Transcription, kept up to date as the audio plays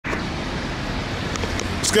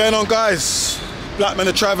What's going on, guys? Blackman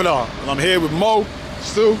the Traveller, and I'm here with Mo.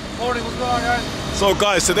 Stu. Morning, what's going on, guys? So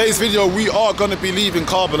guys, today's video, we are going to be leaving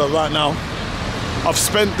Karbala right now. I've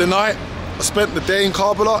spent the night, I spent the day in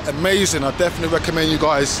Karbala. Amazing. I definitely recommend you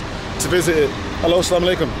guys to visit it. Hello,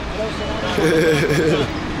 assalamu alaikum.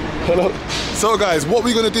 Hello. So guys, what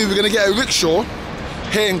we're going to do, we're going to get a rickshaw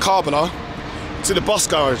here in Karbala to the bus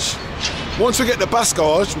garage. Once we get the bus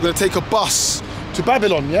garage, we're going to take a bus to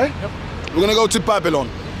Babylon, yeah? Yep. We're going to go to Babylon.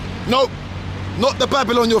 Nope, not the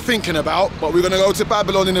Babylon you're thinking about, but we're going to go to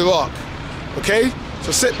Babylon in Iraq. Okay?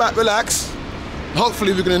 So sit back, relax.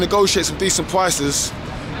 Hopefully we're going to negotiate some decent prices.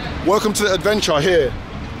 Welcome to the adventure here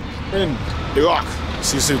in Iraq.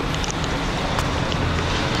 See you soon.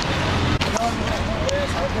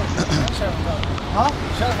 ها؟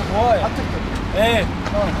 شرفك هواية ايه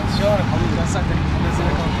شلونك حبيبي يسعدك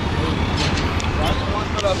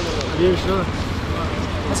حبيبي شلونك؟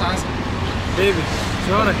 بس عايز حبيبي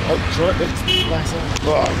شلونك؟ شلونك؟ الله يسلمك.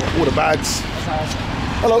 All the bags.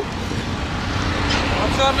 Hello.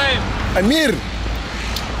 What's your name? Amir.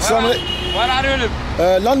 Where are you live?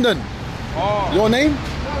 London. Oh. Your name?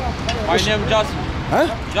 My name Jasim. Huh?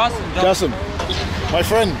 Jasim. My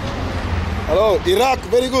friend. Hello. Iraq.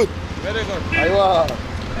 Very good. Very good. Aywa.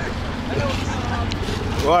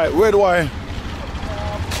 Right, where do I?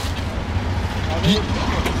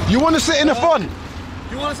 You want to sit in the front?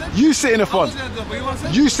 You want to sit? You sit in the front. You want to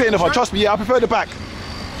sit? You sit in the front. Trust me, yeah, I prefer the back.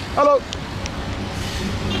 Hello.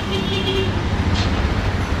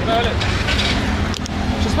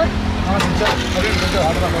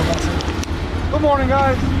 Good morning,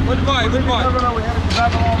 guys. Goodbye. We're heading to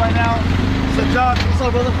Babylon right now. Sajjad, what's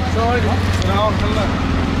up, brother? Assalamu alaikum.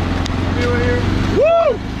 Woo!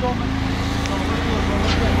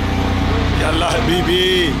 Yalla Habibi.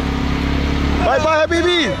 Bye bye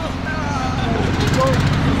Habibi.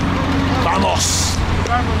 Vamos.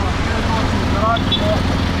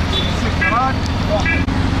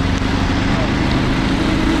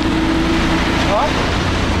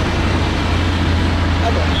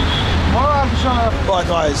 Right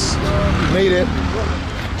guys, made it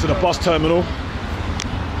to the bus terminal.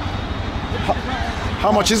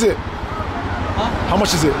 How much is it? How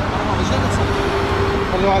much is it?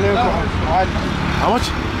 How much?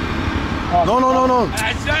 No.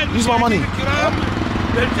 Use my money.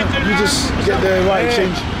 You just get the right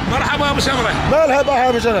exchange. مرحبا ابو سمره. مرحبا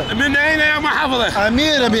ابو سمره. من اين يا محافظه؟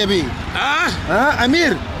 امير ابي. ها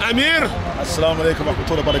امير. امير. السلام عليكم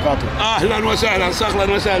ورحمه الله وبركاته. اهلا وسهلا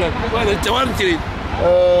سهلا وسهلا. وين انت وين تريد؟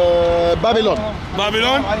 بابلون.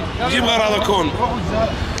 بابلون؟ جيب غراضكون.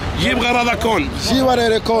 جيب غراضكون. جيب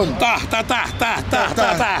غراضكون. طاح طاح طاح طاح طاح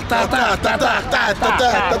طاح طاح طاح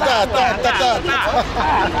طاح طاح.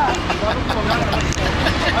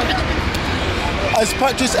 As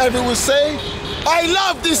Patrice Everett would say, I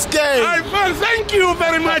love this game. Thank you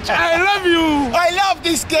very much. I love you. I love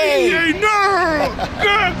this game. No.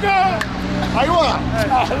 Go. أيوة.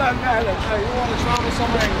 أهلا. You want to travel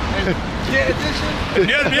somewhere and get edition?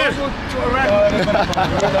 Yes.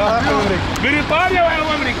 بريطانيا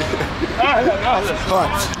ولا أمريكا؟ أهلا.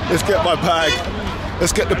 Right, let's get my bag.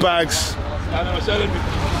 Let's get the bags. أهلا وسهلا بك.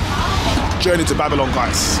 Journey to Babylon,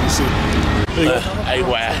 guys. You see.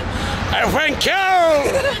 أيوة. Thank you.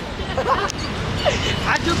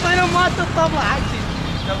 حج الطيران ما تطلع حجي.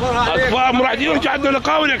 أطفال راح يرجع عندنا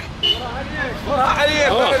لقاونك. وراح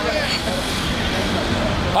عليك.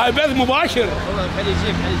 هاي بث مباشر.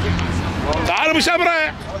 تعالوا ابو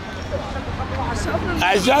سمره.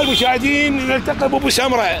 اعزائي المشاهدين نلتقي بابو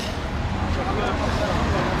سمره.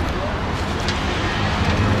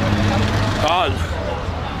 تعال.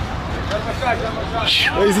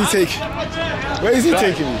 Where is he taking? Where is he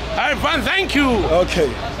taking me? I'm fine, thank you. Okay.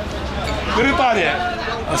 بريطانيا.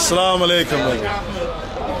 Assalamu alaikum, brother.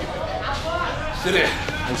 استريح.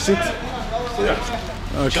 Sit.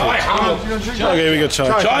 Okay. شاي حامض. Okay, we got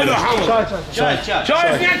chai. شاي لو حامض. شاي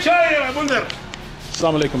اثنين شاي يا منذر.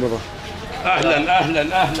 Assalamu alaikum, brother. اهلا.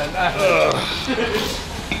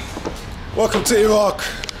 Welcome to Iraq.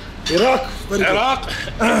 Iraq. العراق.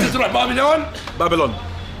 انت تروح بابلون؟ Babylon.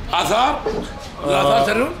 اثار؟ الاثار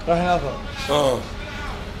ترون؟ رايحين اثار.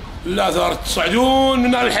 الاثار تصعدون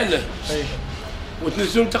من نار الحله.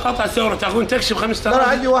 وتنزلون تقاطع الثوره تاخذون تاكسي ب 5000. لا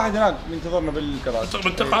عندي واحد هناك منتظرنا بالكراسي.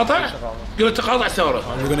 بالتقاطع؟ قلت تقاطع الثوره.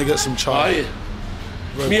 We're gonna get some chai. هاي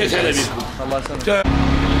 100 هلا بيكم. الله يسلمك.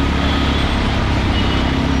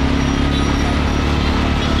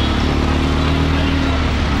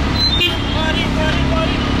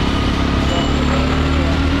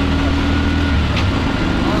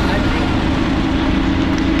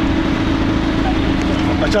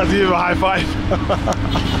 I tried to give him a high five.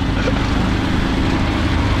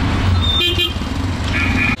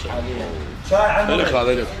 لك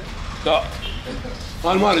هذا لك. لا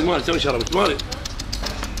هذا مالي تو شربت مالي.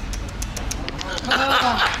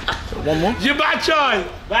 جيب بعد شاي.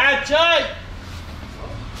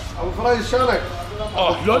 ابو فرايد شلونك؟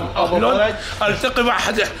 اهلا التقي مع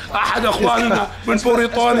احد اخواننا من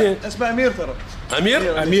موريتانيا. اسمه امير ترى.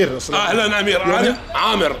 امير اهلا امير. انا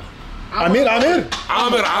عامر. عامر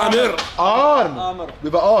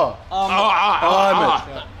بيبقى عامر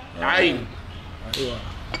عين.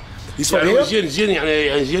 يعني زين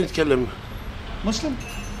يعني زين يتكلم. مسلم؟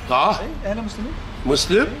 احنا مسلمين.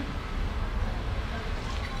 مسلم؟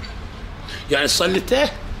 يعني صليته؟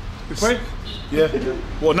 Yeah.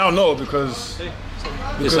 Well, now no, because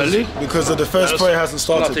the first prayer hasn't لا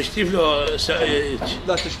started. تشتيف له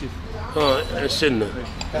لا تشتيف. السنه.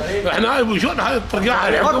 احنا هاي شلون هاي الطرقاعه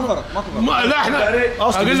ماكو فرق. لا احنا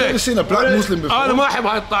اقول لك seen a black Muslim before. انا ما احب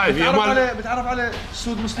هاي الطائفه. بتعرف على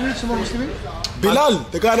سود مسلمين سمو مسلمين؟ Bilal,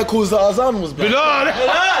 the guy that calls the azan was black.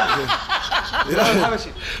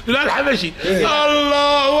 بلال الحبشي.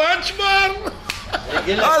 الله اكبر.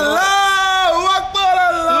 الله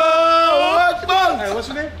اكبر. What's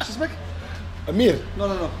your name? شو اسمك؟ Amir. No.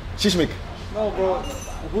 شو اسمك؟ No bro.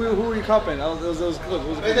 Who are you copying? That was good.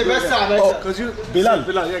 Because you Bilal.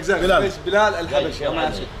 Yeah, exactly. Bilal الحبشي.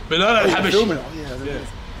 بلال الحبشي.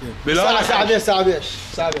 بلال ساعة بيش.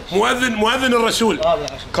 مؤذن الرسول.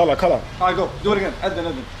 Color. Alright, go. Do it again.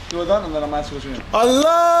 أذن. Do it then and then I'm asking what you mean.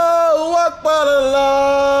 الله اكبر.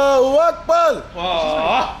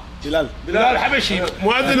 بلال الحبشي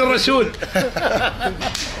مؤذن الرسول.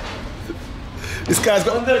 This guy's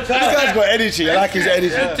got energy. I like his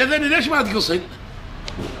energy. انت ذني ليش ما تقصن؟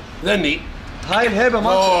 ذني. هاي الهيبة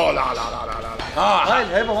مالته. لا. هاي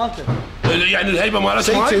الهيبة مالته. يعني الهيبة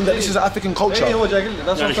مالته Saying to him that this is African culture. هو جاي يقول لي.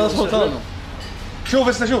 That's what telling him. شوف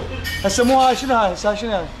هسه مو هاي شنو هاي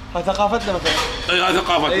هاي ثقافتنا مثلا. هاي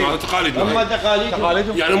ثقافتنا هاي تقاليدنا. هم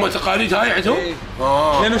تقاليدهم. يعني هم تقاليد هاي عندهم؟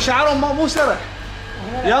 لأنه شعرهم مو سرح.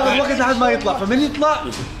 ياخذ وقت لحد ما يطلع، فمن يطلع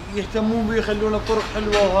يهتمون به يخلونه بطرق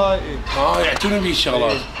حلوه وهاي. يعتنون به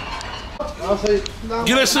الشغلات.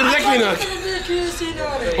 قل يصير ذكي هناك.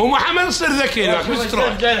 ومحمد يصير ذكي هناك بس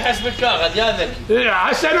تروح. جاي حسب الكاغد يا ذكي.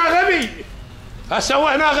 هسه انا غبي. هسه هو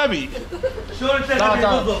هنا غبي. شلون انت غبي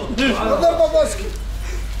بالضبط؟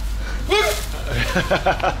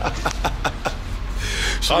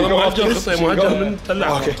 هذا مهجر خطي مهجر من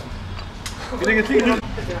تلاعب. اوكي.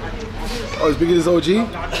 Oh, as big as OG?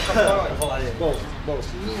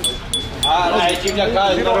 يجيب لك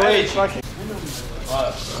هذا النرويج.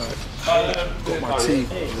 Got my tea.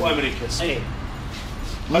 وامريكا.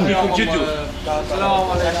 امريكا جدو.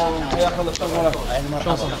 السلام عليكم. حياك الله شلون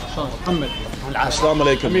محمد. السلام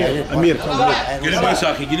عليكم. امير. قل وين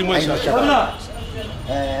ساكن؟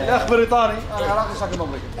 الاخ بريطاني، انا عراقي ساكن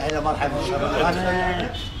بامريكا. اهلا مرحبا.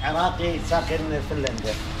 انا عراقي ساكن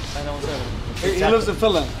فنلندا. اهلا وسهلا. He lives in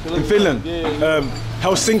Finland. In Finland.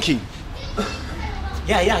 Helsinki.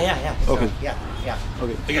 Yeah. Okay. Yeah.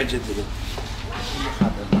 اقعد جدو.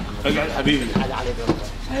 اقعد حبيبي.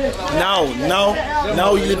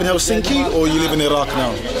 Now you live in Helsinki or you live in Iraq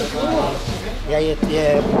now? يا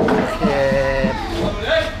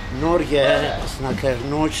نوريا سناكر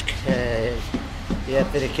نوشك يا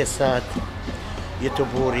بريكسات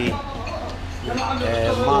يتبوري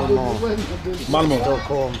Malmo.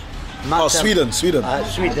 ستوكهولم. Oh, Sweden. Sweden.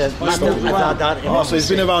 So he's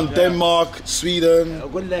been around Denmark, Sweden.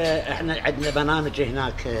 أقول له إحنا عندنا برنامج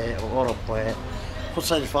هناك أوروبا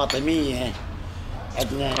خصوصا الفاطمية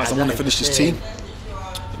عندنا. Guys, I'm gonna finish this tea.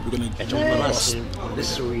 We're gonna jump on the bus.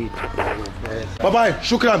 للسويد. Bye.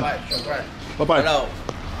 Shukran. Bye.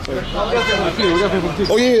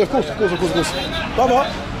 Oh yeah, of course. Baba,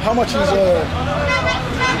 how much is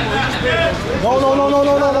No.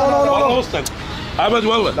 والله وسطن. ابد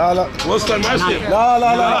والله. لا. وسطن ما يصير.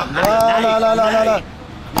 لا.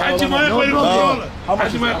 حجي ما يقبل الموضوع.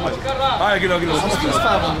 حجي ما يقبل. هاي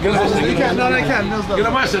قل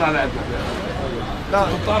ما يصير على عندك. لا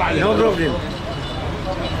طار عليه. No problem.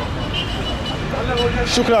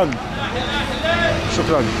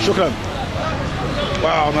 شكرا.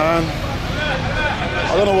 Wow, man.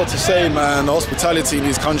 I don't know what to say, man. The hospitality in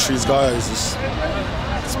these countries, guys,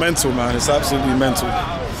 it's mental, man. It's absolutely mental.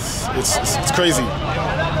 It's crazy.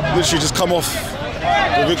 Literally just come off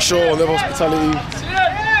the rickshaw and their hospitality.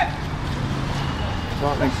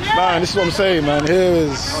 Man, this is what I'm saying, man. Here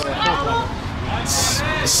is...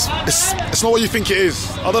 It's not what you think it is.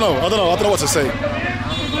 I don't know what to say.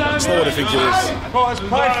 It's not what I think it is. Bro, it's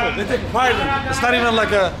prideful. They take pride in it. It's not even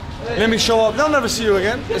like a let me show up. They'll never see you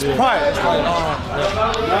again. It's pride. It's like,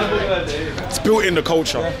 It's built in the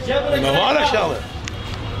culture. ما له شغله.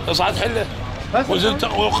 اصعد حله. وزلت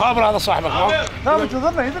وخابر هذا صاحبك ها؟ لا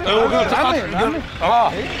منتظرنا يدري. قلت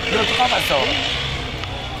تقاطع الثوره.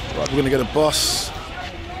 Right, we're gonna get a bus.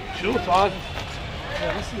 شوف هذا.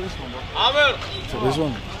 عامر. So this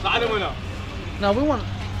one. تعال هنا. No, we want.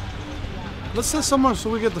 Let's sit somewhere so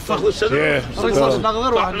we get the fun. Yeah.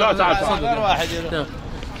 لا تعال.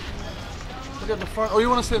 We get the front. Oh, you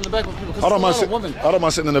want to sit in the back with people? I don't mind Because women. I don't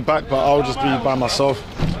mind sitting in the back, but I'll just be by myself.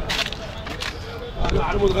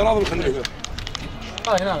 على مود غراض نخليه.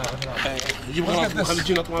 هنا. جيب غراض نخليه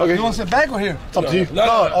Okay. You want to sit back or here? It's up to you. لا،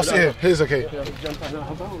 No, لا، I'll sit here. Here's okay.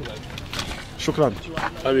 شكرا.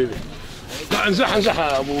 حبيبي. لا انزح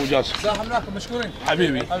ابو جاسم. زاحمناكم مشكورين.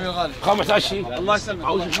 حبيبي. حبيبي الغالي. خا محتاج شيء. الله يسلمك.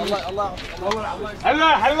 الله.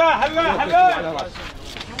 حلا.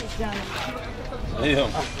 ايوه.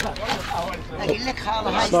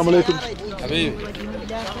 Assalamu alaikum. حبيبي.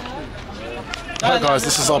 Right guys,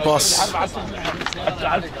 this is our bus.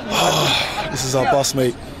 This is our bus,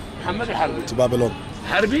 mate, محمد الحربي. to Babylon.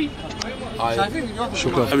 حربي.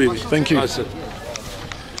 شكرا. حبيبي. Thank you.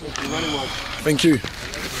 Thank you.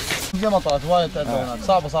 مطرات وايد تعدوا هناك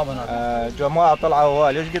صعبة هناك. جماعة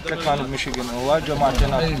طلعوا ليش قلت لك كانوا بميشيغان هو جماعة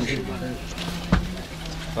هناك بميشيغان.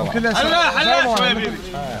 حلا حبيبي.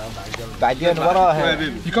 بعدين وراها.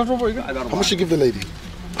 You come from where you How much you give the lady?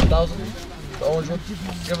 1,000. The orange one.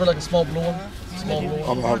 Give her like a small blue one. Small blue one.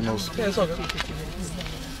 I don't have those. Yeah, it's all good.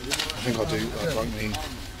 I think I do. I don't mean.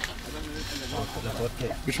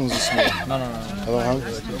 Which one's the small? No. I don't have.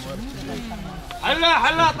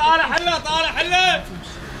 حلا طالع.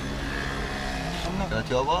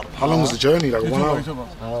 How long was the journey? Like 1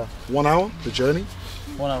 hour? 1 hour? The journey?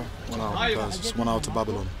 1 hour. 1 hour. Guys, it's 1 hour to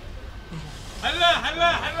Babylon. حلا.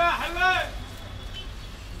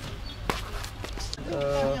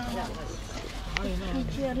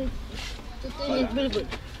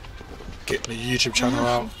 Getting the YouTube channel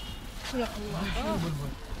out.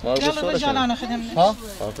 ها؟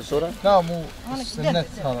 لا مو النت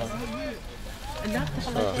هذا.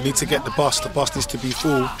 We need to get the bus. The bus needs to be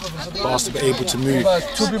full for us to be able to move. About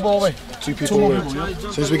 2 people away. 2 people away.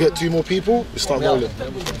 As soon as we get 2 more people, we start rolling.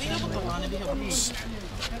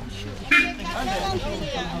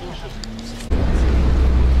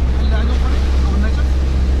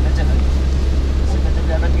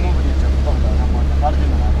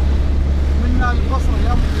 من البصرة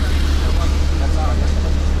يا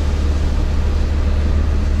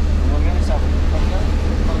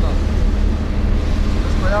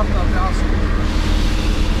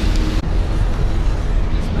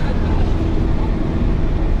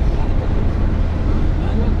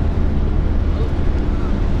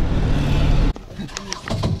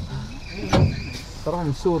ترى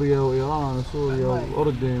من سوريا وايران وسوريا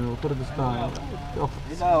واردن وكردستان.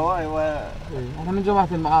 لا هو احنا من جماعة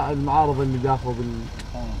المعارض اللي داخلوا بال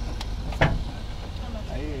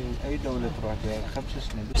اي دولة تروح فيها 5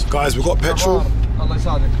 سنين. So guys, we got petrol. الله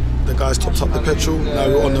يساعدك. The guys topped up the petrol. Now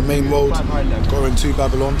we're on the main road, going to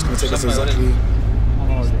Babylon. It's going to take us exactly.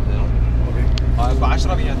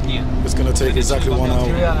 It's going to take exactly 1 hour.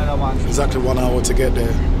 Exactly 1 hour to get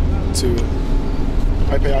there. To.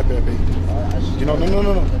 I pay. You know, no.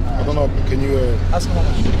 I don't know. Can you? Ask him how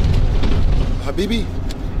much. Habibi. I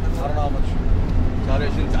don't know how much.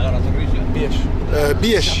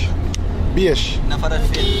 Biesh. نفر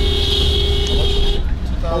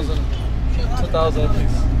 2000. 2,000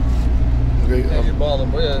 please. Okay. Yeah, you ball them.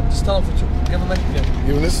 Yeah, just tell them for 2. Give them anything.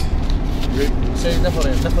 You want this? Okay. Say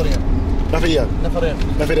نفرين.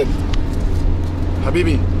 Nafirin.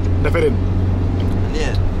 Habibi. Nafirin.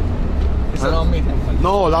 ليه؟ Is it on me?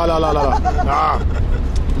 No, la. Nah.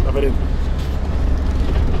 Nafirin.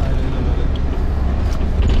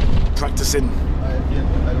 Practicing.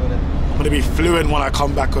 I'm gonna be fluent when I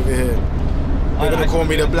come back over here. They're gonna call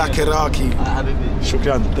me the Black Iraqi. حبيبي.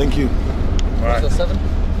 Shukran. Thank you. Is that 7?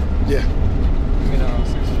 Yeah. Give me around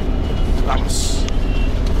 6. Vamos.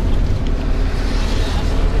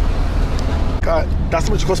 God, that's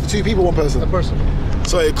how much it costs for 2 people, 1 person. A person.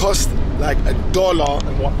 So it costs like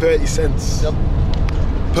 $1.30 Yep.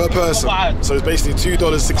 per person. So it's basically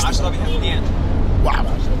 $2.60. Wow.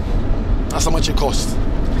 That's how much it costs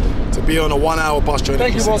to be on a 1 hour bus journey.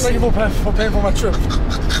 Thank you, boss. Thank you for paying for my trip.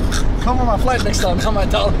 Come on my flight next time. Not my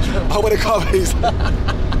dollar trip. I want to come.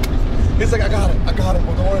 He's like, I got it.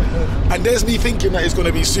 Well, don't worry. And there's me thinking that it's going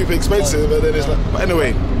to be super expensive, and then it's like, but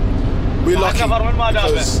anyway, we're lucky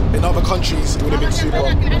because in other countries it would have been super.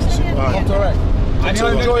 Come to Iraq. And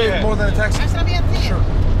you'll enjoy it more than a taxi. Sure.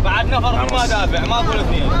 بعد نفر من ما دافع ما اقول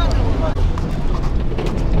 2.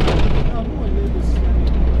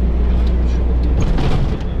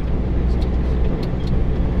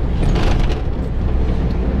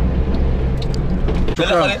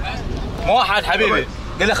 شكرا. موحد حبيبي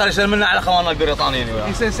قال لي خلي يسلم لنا على اخواننا البريطانيين.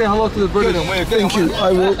 He said say hello to the British. Thank you.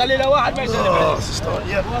 I will. خلي له واحد ما يسلم.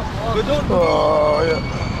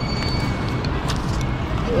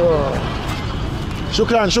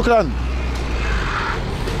 شكرا شكرا.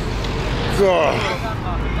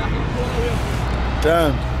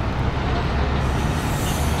 Damn.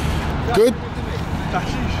 Good.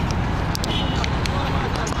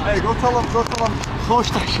 Hey, go tell them. خوش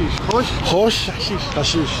تحشيش. خوش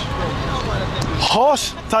تحشيش. خوش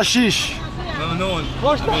تحشيش. ممنون.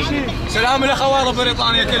 خوش تحشيش. سلام الاخوان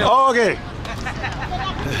بريطانيا كلهم. Okay.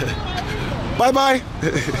 Bye bye.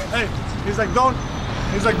 Hey, he's like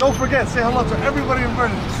don't forget. Say hello to everybody in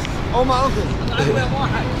Britain. Oh my uncle.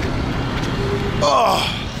 Oh.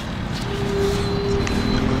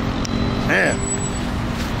 Man.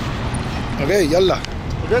 Okay, yalla.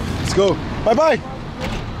 Good. Let's go. Bye bye.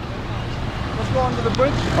 Let's go under the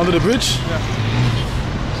bridge. Under the bridge? Yeah.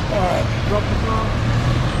 Alright. Drop the floor.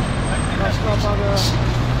 Last stop by the.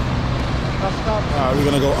 Last stop. Alright, we're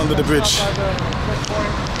gonna go under the bridge. By the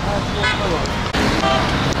checkpoint.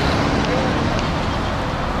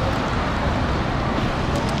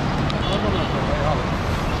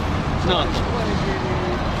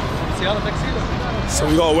 So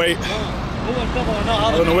we gotta wait.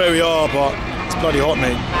 I don't know where we are, but it's bloody hot,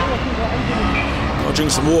 mate. I'll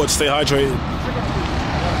drink some water to stay hydrated.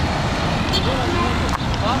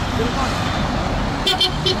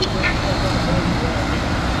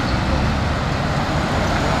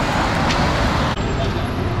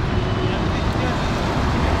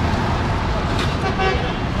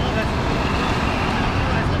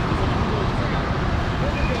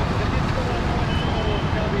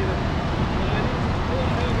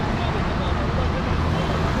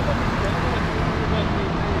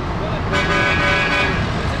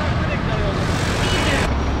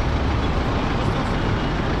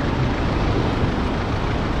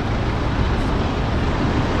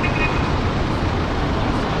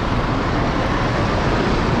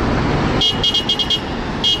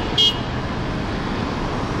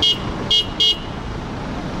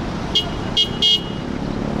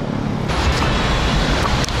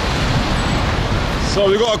 So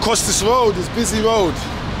we got to cross this road, this busy road,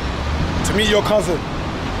 to meet your cousin.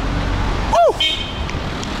 Woo!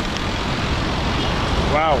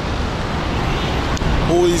 Wow.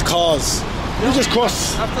 All these cars. You just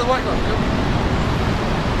cross. After the white one.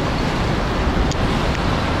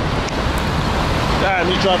 Damn,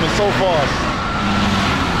 you're driving so fast.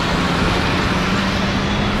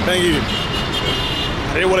 Thank you.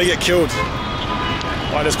 I didn't want to get killed.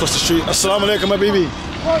 Alright, let's cross the street. Assalamu alaikum, my baby.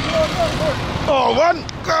 Oh, one.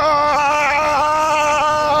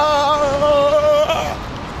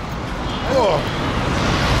 Oh.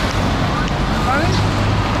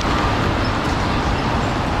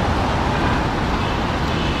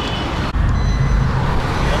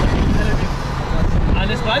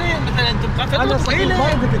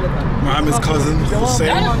 Mohammed's cousin,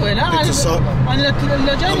 Hussein, picked us up. I'm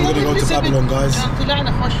going to go to Babylon, guys.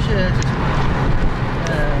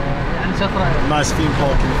 Nice theme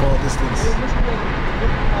park in the far distance.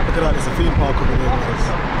 Look at that, there's a theme park over there, guys.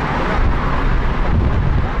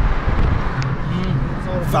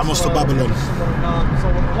 Vamos to Babylon.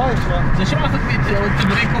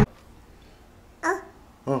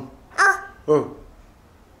 Oh.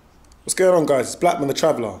 What's going on, guys? It's Blackman the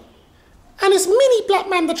Traveller. And it's Mini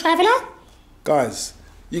Blackman the Traveller. Guys,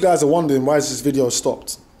 you guys are wondering why is this video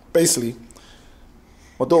stopped. Basically,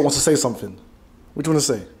 my daughter wants to say something. What do you want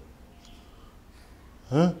to say?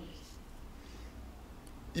 Huh?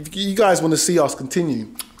 If you guys want to see us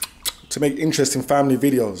continue to make interesting family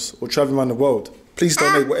videos or traveling around the world, please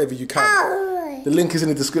donate whatever you can. The link is in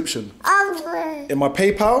the description. In my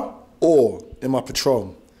PayPal or in my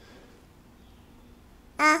Patreon.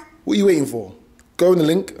 What are you waiting for? Go in the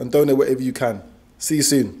link and donate whatever you can. See you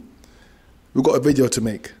soon. We've got a video to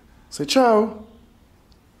make. So ciao.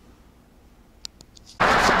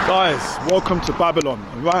 Guys, welcome to Babylon.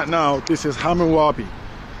 And right now, this is Hammurabi.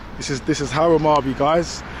 This is Hammurabi,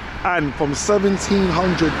 guys. And from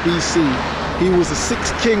 1700 BC, he was the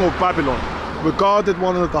 6th king of Babylon, regarded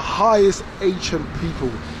one of the highest ancient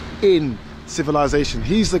people in civilization.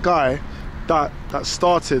 He's the guy that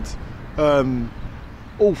started.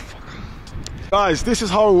 Oh fuck. Guys, this is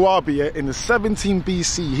Hammurabi in the 17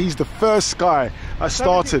 BC. He's the first guy that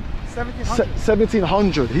started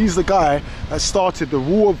 1700. He's the guy that started the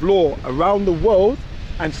rule of law around the world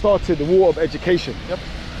and started the war of education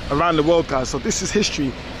around the world, guys. So this is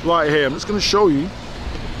history right here. I'm just going to show you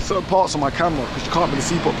certain parts of my camera because you can't really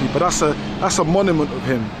see properly, but that's a monument of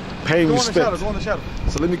him paying respect. Go on the shadow.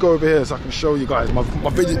 So let me go over here so I can show you guys my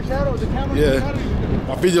video.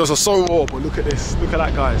 My videos are so raw, but look at this. Look at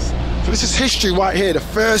that, guys. So this is history right here. The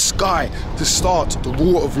first guy to start the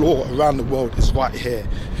rule of law around the world is right here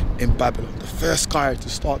in Babylon. The first guy to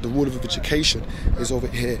start the rule of education is over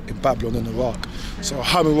here in Babylon in Iraq. So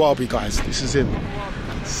Hammurabi, guys, this is in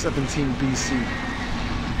 17 BC.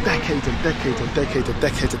 Decades and decades and decades and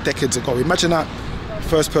decades and decades ago. Imagine that.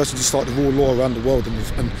 First person to start the rule of law around the world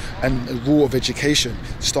and the rule of education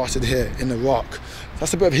started here in Iraq.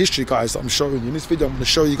 That's a bit of history, guys, that I'm showing you. In this video, I'm going to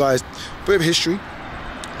show you guys a bit of history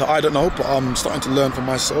that I don't know, but I'm starting to learn for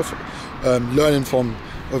myself. Learning from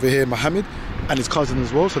over here Mohammed and his cousin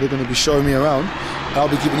as well, so they're going to be showing me around. I'll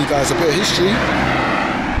be giving you guys a bit of history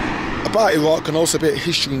about Iraq and also a bit of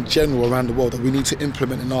history in general around the world that we need to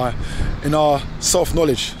implement in our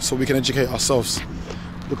self-knowledge so we can educate ourselves.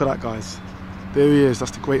 Look at that, guys. There he is,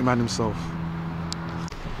 that's the great man himself.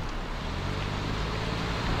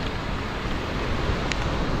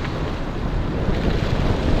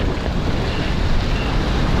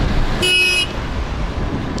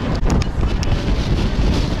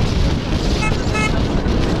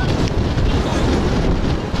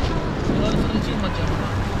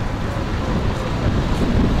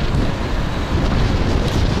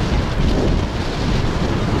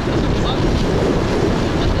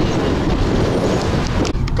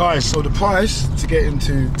 Guys, so the price to get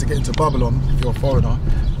into Babylon, if you're a foreigner,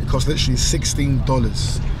 it costs literally $16.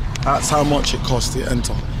 That's how much it costs to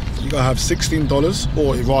enter. You gotta have $16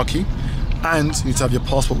 or Iraqi, and you need to have your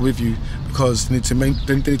passport with you because they need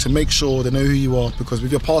to make sure they know who you are, because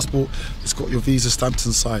with your passport it's got your visa stamped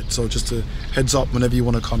inside. So just a heads up whenever you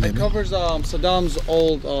want to come in. It covers Saddam's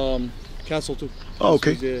old castle too. Oh,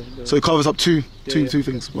 okay. So it covers up two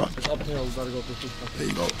things. Right. It's uphill, you gotta go through. There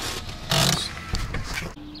you go.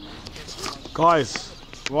 Guys,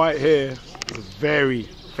 right here is a very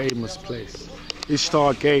famous place,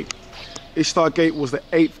 Ishtar Gate. Ishtar Gate was the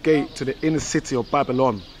 8th gate to the inner city of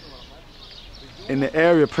Babylon, in the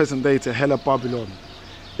area present day to Hela Babylon.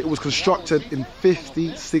 It was constructed in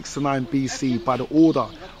 5069 BC by the order,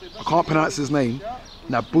 I can't pronounce his name,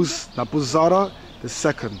 Nabuzara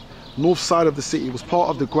II. North side of the city was part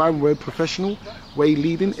of the Grand Road professional way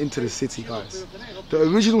leading into the city, guys. The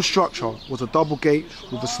original structure was a double gate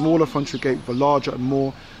with a smaller frontal gate with a larger and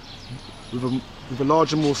more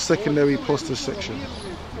secondary posterior section.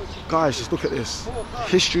 Guys, just look at this.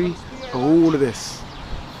 History of all of this,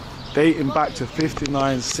 dating back to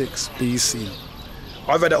 59.6 BC.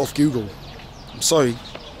 I read it off Google. I'm sorry,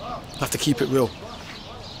 I have to keep it real.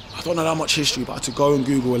 I don't know that much history, but I have to go on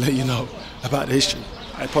Google and let you know about the history.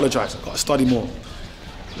 I apologise, I've got to study more.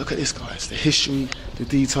 Look at this, guys, the history, the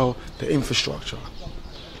detail, the infrastructure.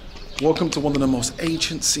 Welcome to one of the most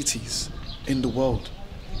ancient cities in the world.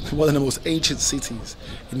 One of the most ancient cities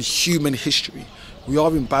in human history. We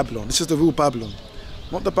are in Babylon. This is the real Babylon.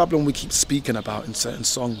 Not the Babylon we keep speaking about in certain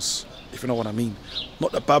songs, if you know what I mean.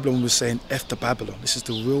 Not the Babylon we're saying, F the Babylon. This is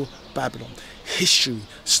the real Babylon. History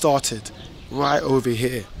started right over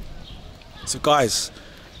here. So guys,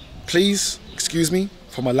 please excuse me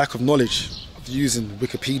for my lack of knowledge of using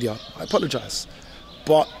Wikipedia. I apologise.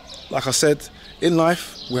 But like I said, in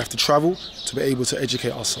life we have to travel to be able to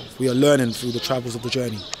educate ourselves. We are learning through the travels of the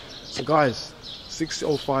journey. So guys,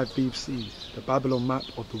 605 BC, the Babylon map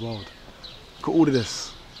of the world. Look at all of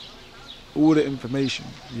this, all the information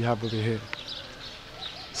you have over here,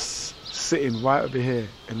 sitting right over here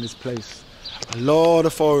in this place. A lot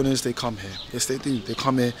of foreigners, they come here. Yes, they do. They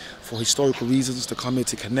come here for historical reasons. They come here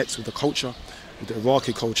to connect with the culture, with the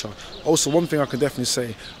Iraqi culture. Also, one thing I can definitely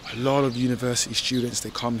say, a lot of university students,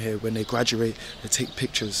 they come here when they graduate, they take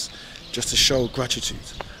pictures just to show gratitude.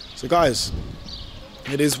 So guys,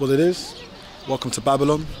 it is what it is. Welcome to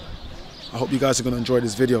Babylon. I hope you guys are going to enjoy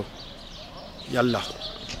this video. Yalla.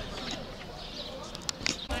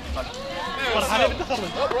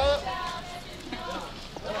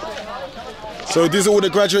 So these are all the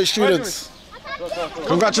graduate students.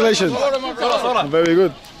 Congratulations. Very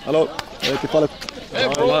good. Hello. Hey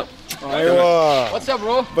bro. What's up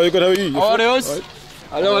bro? Very good, how are you? How are you?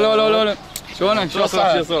 Hello, hello, hello, hello.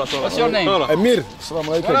 What's your name? Amir.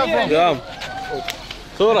 Assalamu alaikum. Where are you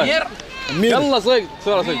from? Amir. Amir.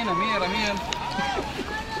 Amir.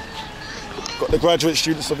 Got the graduate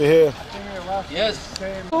students over here. Yes.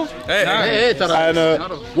 Hey. And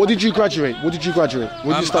what did you graduate? What did you study?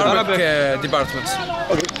 Arabic department.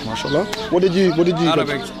 Okay. MashaAllah. What did you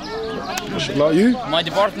Arabic. MashaAllah. You? My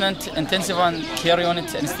department, intensive and care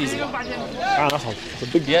unit anesthesia. Ah, that's a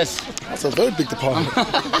big. Yes. That's a very big department.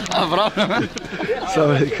 Problem.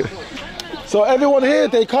 So everyone here,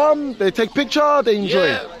 they come, they take picture, they enjoy.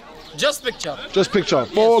 Yeah. Just picture. Just picture.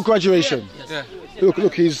 For graduation. Yeah.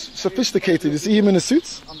 Look, he's sophisticated. You see him in the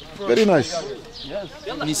suits? Very nice.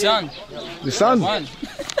 Nissan. Nissan? One.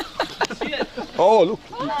 Oh, look,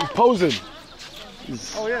 he's posing.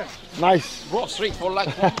 Oh yeah. Nice. Bro, straight for like.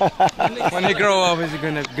 When he grow up, he's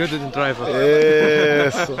gonna be good at driver.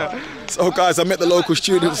 Yes. So guys, I met the local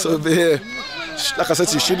students over here. Like I said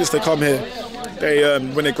to you, students, they come here. They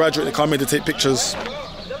when they graduate, they come here to take pictures.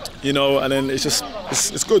 You know, and then it's just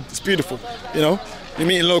it's good. It's beautiful. You know, you're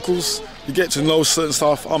meeting locals. You get to know certain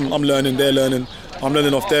stuff. I'm learning. They're learning. I'm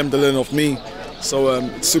learning off them. They're learning off me. So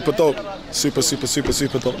it's super dope. Super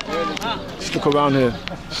dope. Just look around here.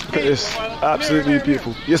 Just look at this. Absolutely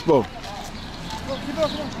beautiful. Yes, bro.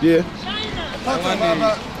 Yeah.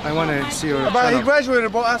 I want to see your. But he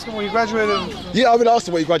graduated, bro. Ask him when he graduated. Yeah, I would ask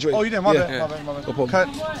him where you graduated. Oh, you did? My bad. No problem. Cut.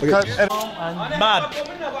 Map.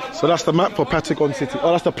 So that's the map for Patagon City.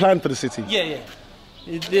 Oh, that's the plan for the city. Yeah.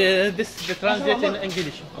 This is the translate in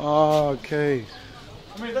English. Oh, okay.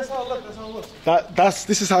 I mean, that's how it looks.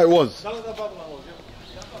 This is how it was.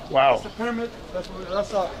 Wow. That's the pyramid.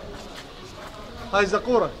 That's هاي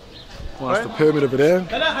الزقورة. Well, that's the pyramid over there.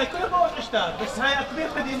 لا هاي كلها فوق عشتار بس هاي أكبر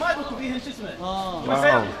قديمات وكو فيهن شو اسمه.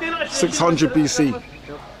 Wow. 600 BC.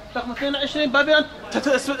 رقم 22 بابل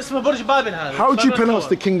اسمه برج بابل هذا. How do you pronounce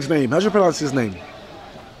the king's name? How do you pronounce his name?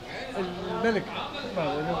 الملك.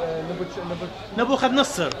 نبوخذ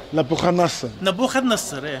Nebuchadnezzar.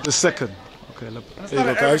 نصر إيه. The second. Okay, there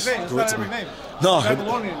you go, guys. Correct me. No.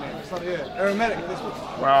 Babylonian name. It's not Aramaic.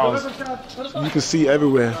 Wow. You can see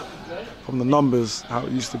everywhere from the numbers how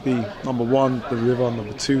it used to be. Number 1, the river.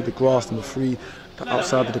 Number 2, the grass. Number 3, the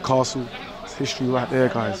outside of the castle. It's history right there,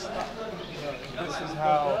 guys. This is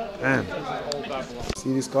how. Man.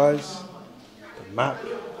 See this, guys? The map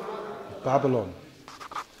of Babylon.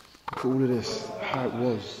 Look at all of this, how it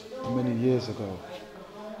was many years ago.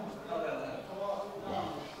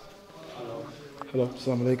 Hello,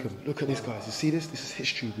 assalamu alaikum. Look at this, guys. You see this? This is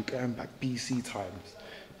history. We're going back BC times.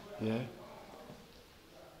 Yeah?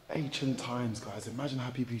 Ancient times, guys. Imagine how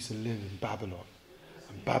people used to live in Babylon.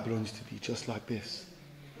 And Babylon used to be just like this.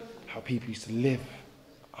 How people used to live.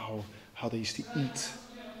 How they used to eat.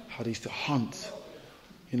 How they used to hunt.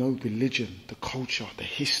 You know, religion, the culture, the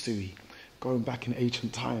history. Going back in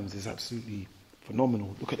ancient times is absolutely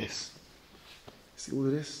phenomenal. Look at this. See all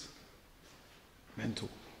of this? Mental.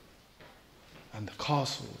 And the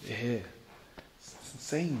castle here. It's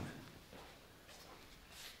insane.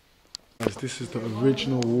 Guys, this is the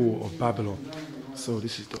original wall of Babylon. So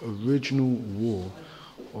this is the original wall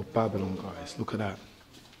of Babylon, guys. Look at that.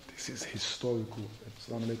 This is historical.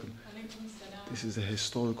 Assalamu alaikum. This is a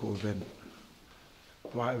historical event.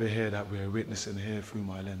 Right over here that we're witnessing here through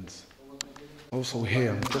my lens. Also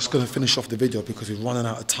here, I'm just going to finish off the video because we're running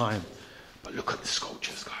out of time. But look at the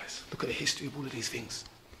sculptures, guys. Look at the history of all of these things.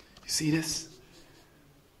 You see this?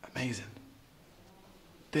 Amazing.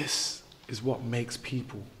 This is what makes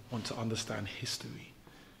people want to understand history.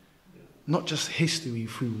 Not just history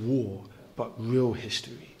through war, but real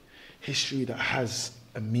history. History that has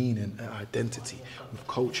a meaning, an identity with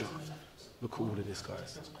culture. Look at all of this,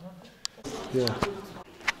 guys. Yeah.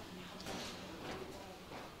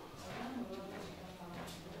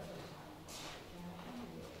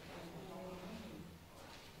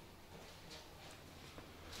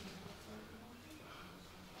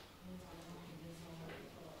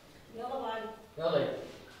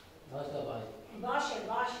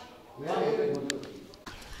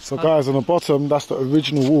 So guys, on the bottom, that's the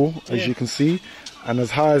original wall, as you can see, and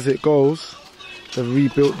as high as it goes, they've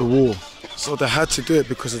rebuilt the wall. So they had to do it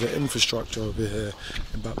because of the infrastructure over here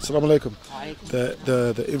in Babylon. Assalamu alaikum.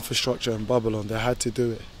 The infrastructure in Babylon, they had to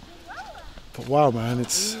do it. But wow, man,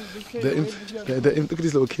 it's look at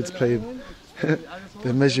these little kids playing.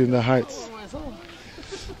 They're measuring their heights.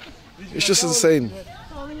 It's just insane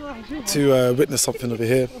to witness something over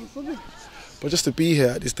here. But just to be here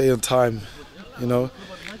at this day and time, you know,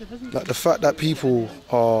 like the fact that people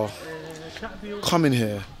are coming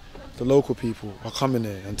here, the local people are coming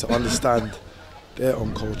here and to understand their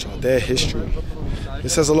own culture, their history, it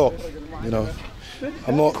says a lot, you know.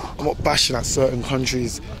 I'm not bashing at certain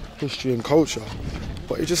countries' history and culture,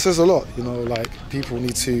 but it just says a lot, you know, like people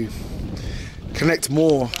need to connect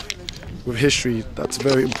more with history. That's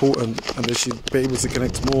very important, and they should be able to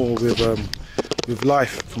connect more with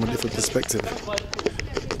life from a different perspective.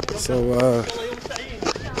 So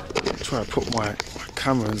try to put my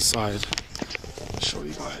camera inside and show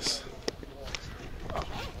you guys.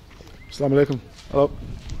 Assalamu alaikum. Hello.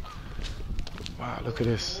 Wow, look at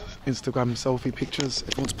this. Instagram selfie pictures.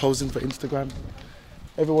 Everyone's posing for Instagram.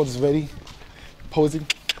 Everyone's ready, posing.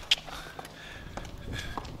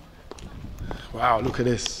 Wow, look at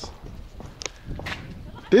this.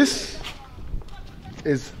 This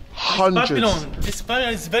is hundreds, Babylon. This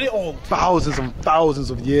Babylon is very old. thousands and thousands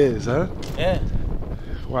of years, huh? Yeah.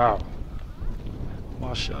 Wow.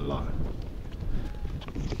 MashaAllah.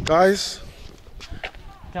 Guys,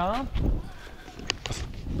 Come.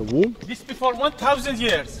 the wall? This before 1,000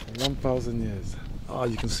 years. 1,000 years. Ah,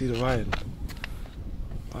 you can see the writing.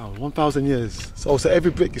 Wow, 1,000 years. So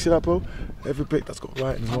every brick, you see that, bro? Every brick that's got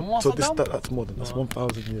writing. So that's modern. That's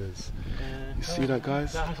 1,000 years. You see that,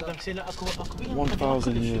 guys?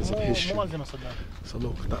 1,000 years of history. So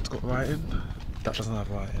look, that's got writing. That doesn't have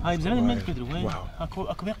writing. Wow.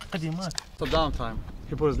 Saddam time.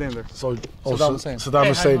 He put his name there. So Saddam Hussein. Saddam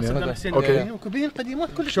Hussein, yeah? Okay.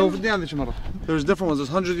 شوف الديانة دي مرة. There's different ones. There's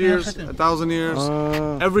 100 years, 1,000 years.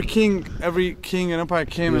 Every king and empire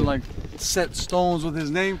came and like set stones with his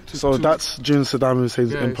name. So that's during Saddam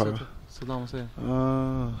Hussein's empire. Saddam Hussein.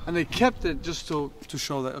 And they kept it just to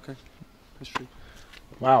show that history.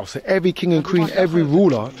 Wow. So every king and queen, every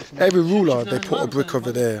ruler, they put a brick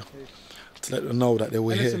over there to let them know that they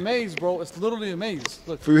were And here. it's a maze, bro. It's literally a maze.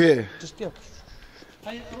 Look. Through here. Just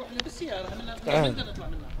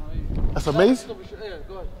That's a maze? Yeah,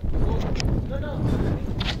 go ahead.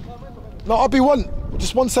 No, I'll be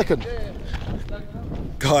just 1 second.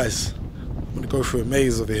 Guys, I'm gonna go through a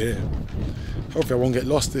maze over here. Hopefully I won't get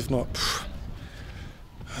lost. If not,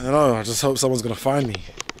 I don't know. I just hope someone's gonna find me.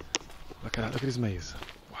 Look at that. Look at this maze.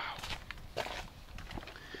 Wow.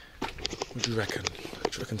 What do you reckon? Do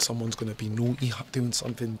you reckon someone's gonna be naughty, doing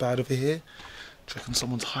something bad over here? Do you reckon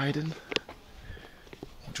someone's hiding?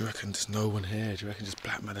 Or do you reckon there's no one here? Do you reckon just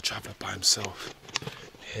Blackman, a traveller by himself?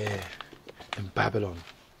 Here in Babylon.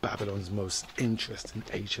 Babylon's most interesting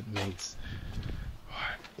ancient maze.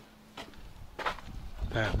 Right.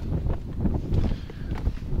 Bam.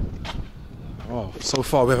 Oh, so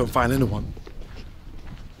far we haven't found anyone.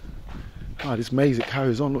 Ah, this maze, it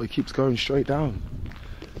carries on. Look, it keeps going straight down.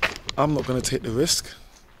 I'm not going to take the risk.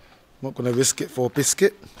 I'm not going to risk it for a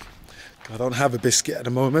biscuit. I don't have a biscuit at the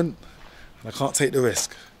moment. And I can't take the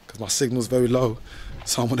risk because my signal's very low.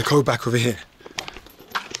 So I'm going to go back over here.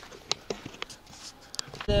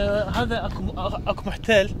 هذا اكو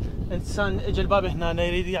محتل انسان اجى الباب هنا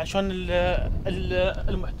يريد عشان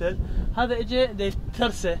المحتل هذا اجى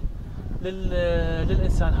يترسه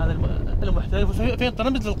للانسان هذا المحتل في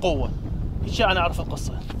رمز للقوه هيك انا اعرف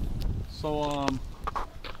القصه. So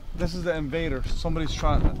this is the invader. Somebody's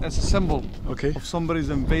trying. It's a symbol of somebody's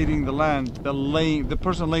invading the land. The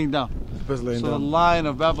person laying down. The lion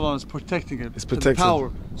of Babylon is protecting it. It's protecting. The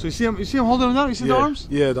power. So you see him holding him down. You see the arms?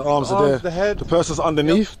 Yeah, the arms are there. The head. The person's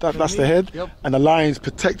underneath. That's the head. Yep. And the lion's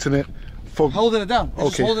protecting it from holding it down.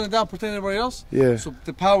 Just holding it down, protecting everybody else. Yeah. So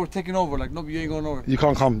the power taking over. Like no, you ain't going over. You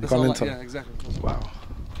can't come. You can't enter. Yeah, exactly. Wow.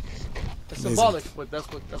 It's symbolic, but that's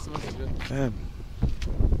the message. Damn.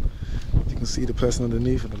 You can see the person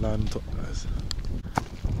underneath and the lion on top.